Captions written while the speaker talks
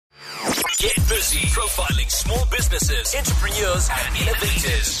Get Busy, profiling small businesses, entrepreneurs, and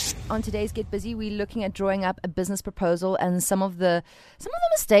innovators. On today's Get Busy, we're looking at drawing up a business proposal and some of the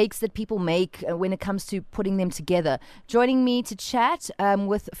mistakes that people make when it comes to putting them together. Joining me to chat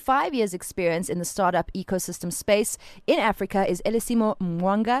with 5 years experience in the startup ecosystem space in Africa is Alesimo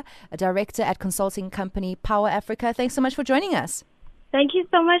Mwanga, a director at consulting company PAWA Africa. Thanks so much for joining us. Thank you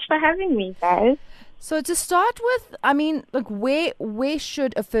so much for having me, guys. So to start with, where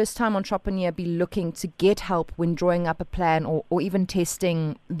should a first-time entrepreneur be looking to get help when drawing up a plan or even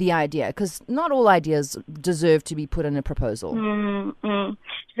testing the idea? Because not all ideas deserve to be put in a proposal.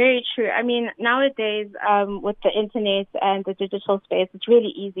 Very true. I mean, nowadays, with the internet and the digital space, it's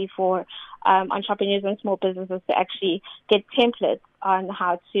really easy for entrepreneurs and small businesses to actually get templates on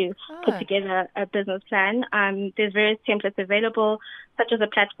how to put together a business plan. There's various templates available, such as a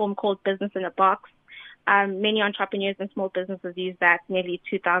platform called Business in a Box. Many entrepreneurs and small businesses use that. Nearly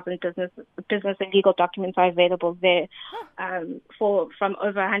 2,000 business and legal documents are available there from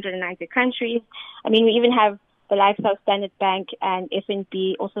over 190 countries. I mean, we even have the Lifestyle Standard Bank and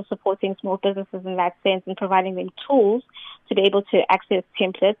FNB also supporting small businesses in that sense and providing them tools to be able to access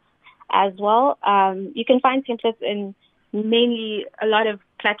templates as well. You can find templates in mainly a lot of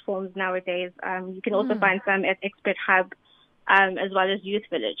platforms nowadays. You can also find some at Expert Hub, as well as Youth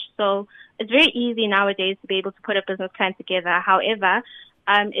Village. So it's very easy nowadays to be able to put a business plan together. However,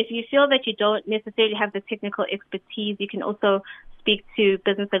 if you feel that you don't necessarily have the technical expertise, you can also speak to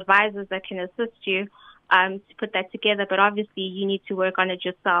business advisors that can assist you to put that together. But obviously, you need to work on it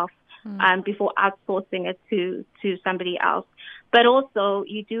yourself before outsourcing it to somebody else. But also,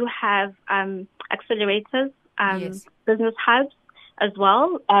 you do have accelerators, business hubs as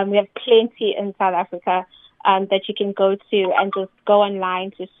well. We have plenty in South Africa that you can go to and just go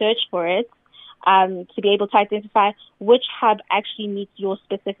online to search for it to be able to identify which hub actually meets your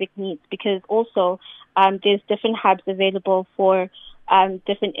specific needs, because also there's different hubs available for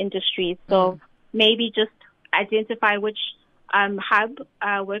different industries. So maybe just identify which hub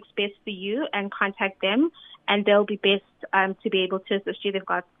works best for you and contact them, and they'll be best to be able to assist you. They've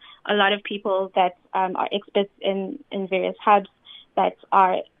got a lot of people that are experts in various hubs that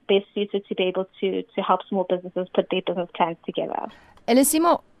are best suited to be able to help small businesses put their business plans together.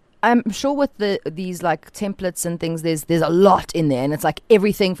 Alesimo, I'm sure with these like templates and things, there's a lot in there, and it's like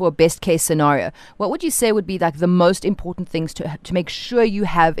everything for a best case scenario. What would you say would be like the most important things to make sure you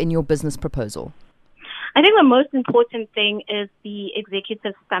have in your business proposal? I think the most important thing is the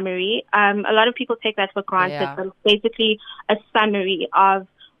executive summary. A lot of people take that for granted, but it's basically a summary of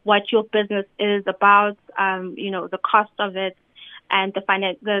what your business is about, the cost of it, and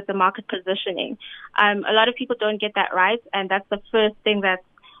the market positioning. A lot of people don't get that right, and that's the first thing that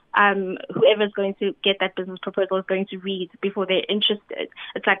whoever's going to get that business proposal is going to read before they're interested.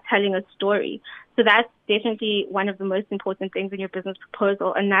 It's like telling a story. So that's definitely one of the most important things in your business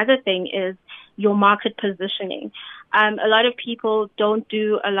proposal. Another thing is your market positioning. A lot of people don't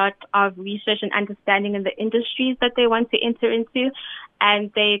do a lot of research and understanding in the industries that they want to enter into,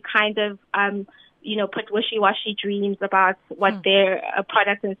 and they kind of put wishy-washy dreams about what their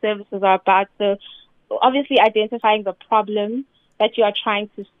products and services are about. So obviously identifying the problem that you are trying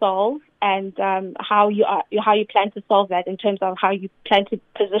to solve and how you plan to solve that in terms of how you plan to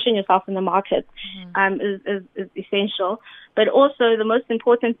position yourself in the market is essential. But also the most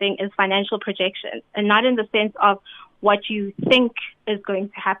important thing is financial projection, and not in the sense of what you think is going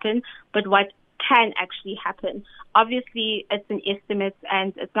to happen, but what can actually happen. Obviously, it's an estimate,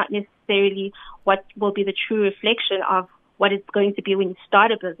 and it's not necessarily what will be the true reflection of what it's going to be when you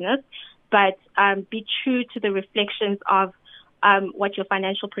start a business, but be true to the reflections of what your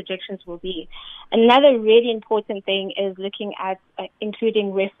financial projections will be. Another really important thing is looking at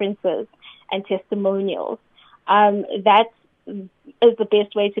including references and testimonials. That is the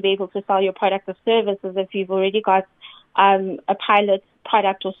best way to be able to sell your product or service, is if you've already got a pilot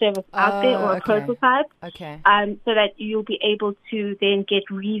product or service out there, or a prototype, so that you'll be able to then get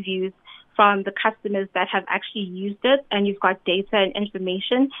reviews from the customers that have actually used it, and you've got data and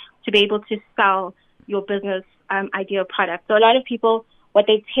information to be able to sell your business idea product. So a lot of people, what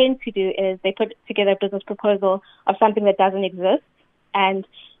they tend to do is they put together a business proposal of something that doesn't exist, and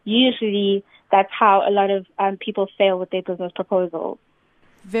usually that's how a lot of people fail with their business proposals.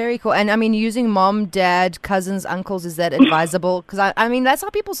 Very cool. And I mean, using mom, dad, cousins, uncles, is that advisable? Because I mean, that's how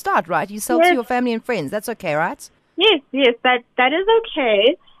people start, right? You sell to your family and friends. That's okay, right? Yes, that is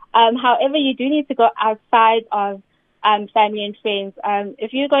okay. However, you do need to go outside of family and friends.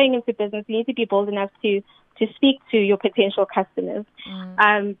 If you're going into business, you need to be bold enough to speak to your potential customers,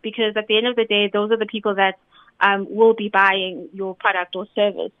 because at the end of the day, those are the people that will be buying your product or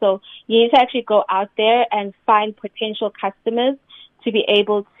service. So you need to actually go out there and find potential customers to be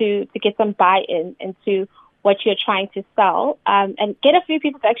able to get some buy-in into what you're trying to sell, and get a few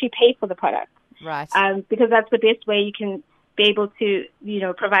people to actually pay for the product. Right. Because that's the best way you can be able to,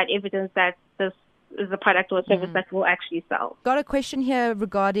 provide evidence that this is a product or a service that will actually sell. Got a question here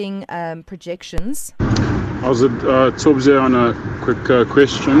regarding projections. I was at Tobze on a quick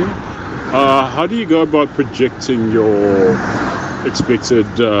question. How do you go about projecting your expected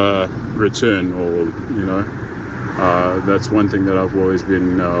return, or that's one thing that I've always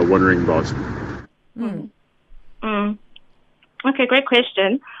been wondering about. Okay, great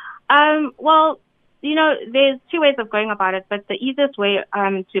question. Well, there's two ways of going about it, but the easiest way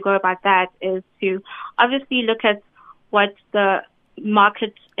to go about that is to obviously look at what the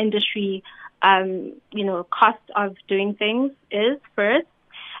market industry, cost of doing things is first,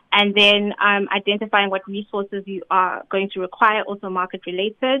 and then identifying what resources you are going to require, also market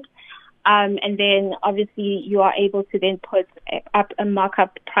related. And then obviously you are able to then put up a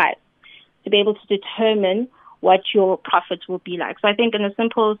markup price to be able to determine what your profits will be like. So I think in a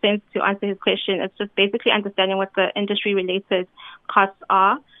simple sense, to answer his question, it's just basically understanding what the industry related costs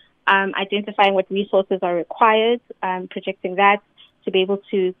are, identifying what resources are required, projecting that to be able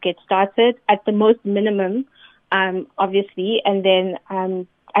to get started at the most minimum, obviously, and then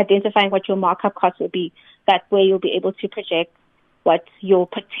identifying what your markup costs will be. That way you'll be able to project what your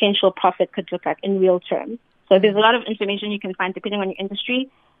potential profit could look like in real terms. So there's a lot of information you can find depending on your industry,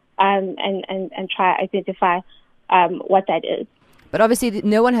 and try to identify what that is. But obviously,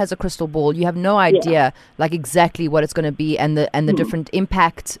 no one has a crystal ball. You have no idea, like exactly what it's going to be, and the different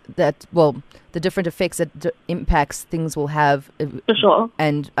impact the different effects that impacts things will have. For sure.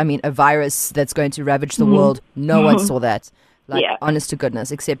 And I mean, a virus that's going to ravage the world. No one saw that. Honest to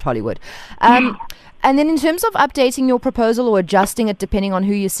goodness, except Hollywood. And then in terms of updating your proposal or adjusting it depending on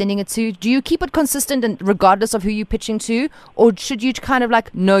who you're sending it to, do you keep it consistent and regardless of who you're pitching to, or should you kind of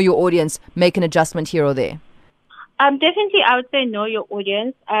know your audience, make an adjustment here or there? Definitely, I would say know your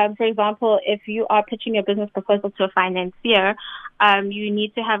audience. For example, if you are pitching your business proposal to a financier, you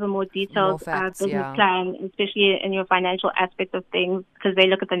need to have a more detailed business plan, especially in your financial aspect of things, because they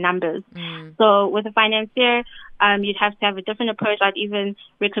look at the numbers. So with a financier, you'd have to have a different approach. I'd even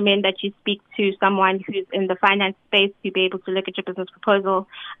recommend that you speak to someone who's in the finance space to be able to look at your business proposal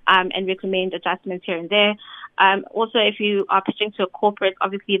and recommend adjustments here and there. Also, if you are pitching to a corporate,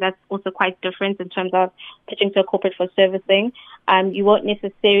 obviously that's also quite different in terms of pitching to a corporate for servicing. You won't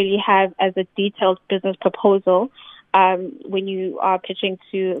necessarily have as a detailed business proposal when you are pitching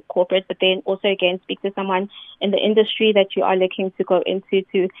to corporate, but then also again speak to someone in the industry that you are looking to go into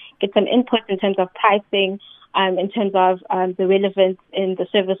to get some input in terms of pricing, in terms of the relevance in the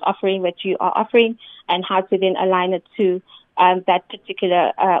service offering that you are offering, and how to then align it to that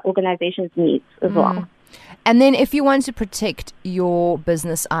particular organization's needs as well. And then if you want to protect your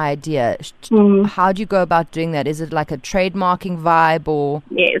business idea, how do you go about doing that? Is it like a trademarking vibe or?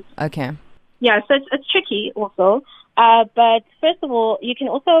 Yes. Okay. Yeah, so it's tricky also. But first of all, you can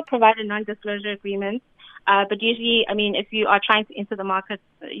also provide a non-disclosure agreement. But usually, I mean, if you are trying to enter the market,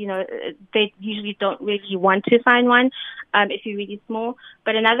 they usually don't really want to sign one if you're really small.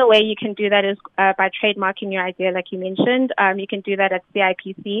 But another way you can do that is by trademarking your idea, like you mentioned. You can do that at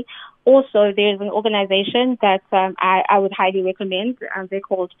CIPC. Also, there's an organization that I would highly recommend. They're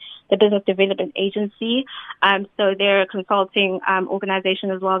called the Business Development Agency. So they're a consulting organization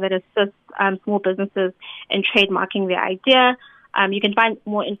as well that assists small businesses in trademarking their idea. You can find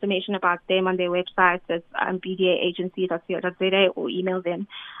more information about them on their website at bdaagency.co.za, or email them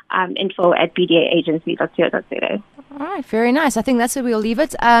info@bdaagency.co.za. All right, very nice. I think that's where we'll leave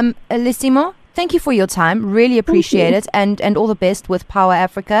it. Alesimo, thank you for your time. Really appreciate it, and all the best with PAWA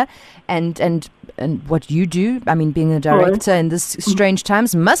Africa and what you do. I mean, being a director in this strange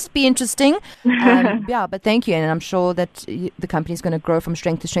times must be interesting. But thank you, and I'm sure that the company is going to grow from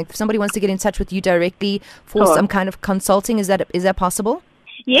strength to strength. If somebody wants to get in touch with you directly for some kind of consulting, is that possible?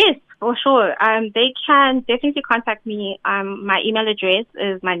 Yes, for sure. They can definitely contact me. My email address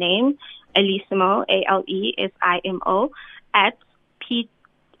is my name, Alesimo, ALESIMO, at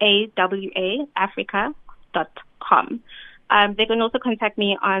PAWAAfrica.com. They can also contact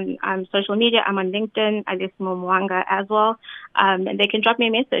me on social media. I'm on LinkedIn, Alesimo Mwanga as well. And they can drop me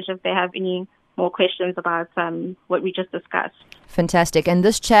a message if they have any more questions about what we just discussed. Fantastic. And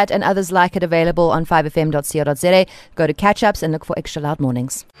this chat and others like it available on 5fm.co.za. Go to catch-ups and look for Extra Loud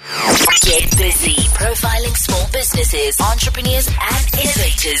Mornings. Get busy profiling small businesses, entrepreneurs and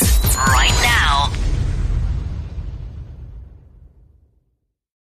innovators right now.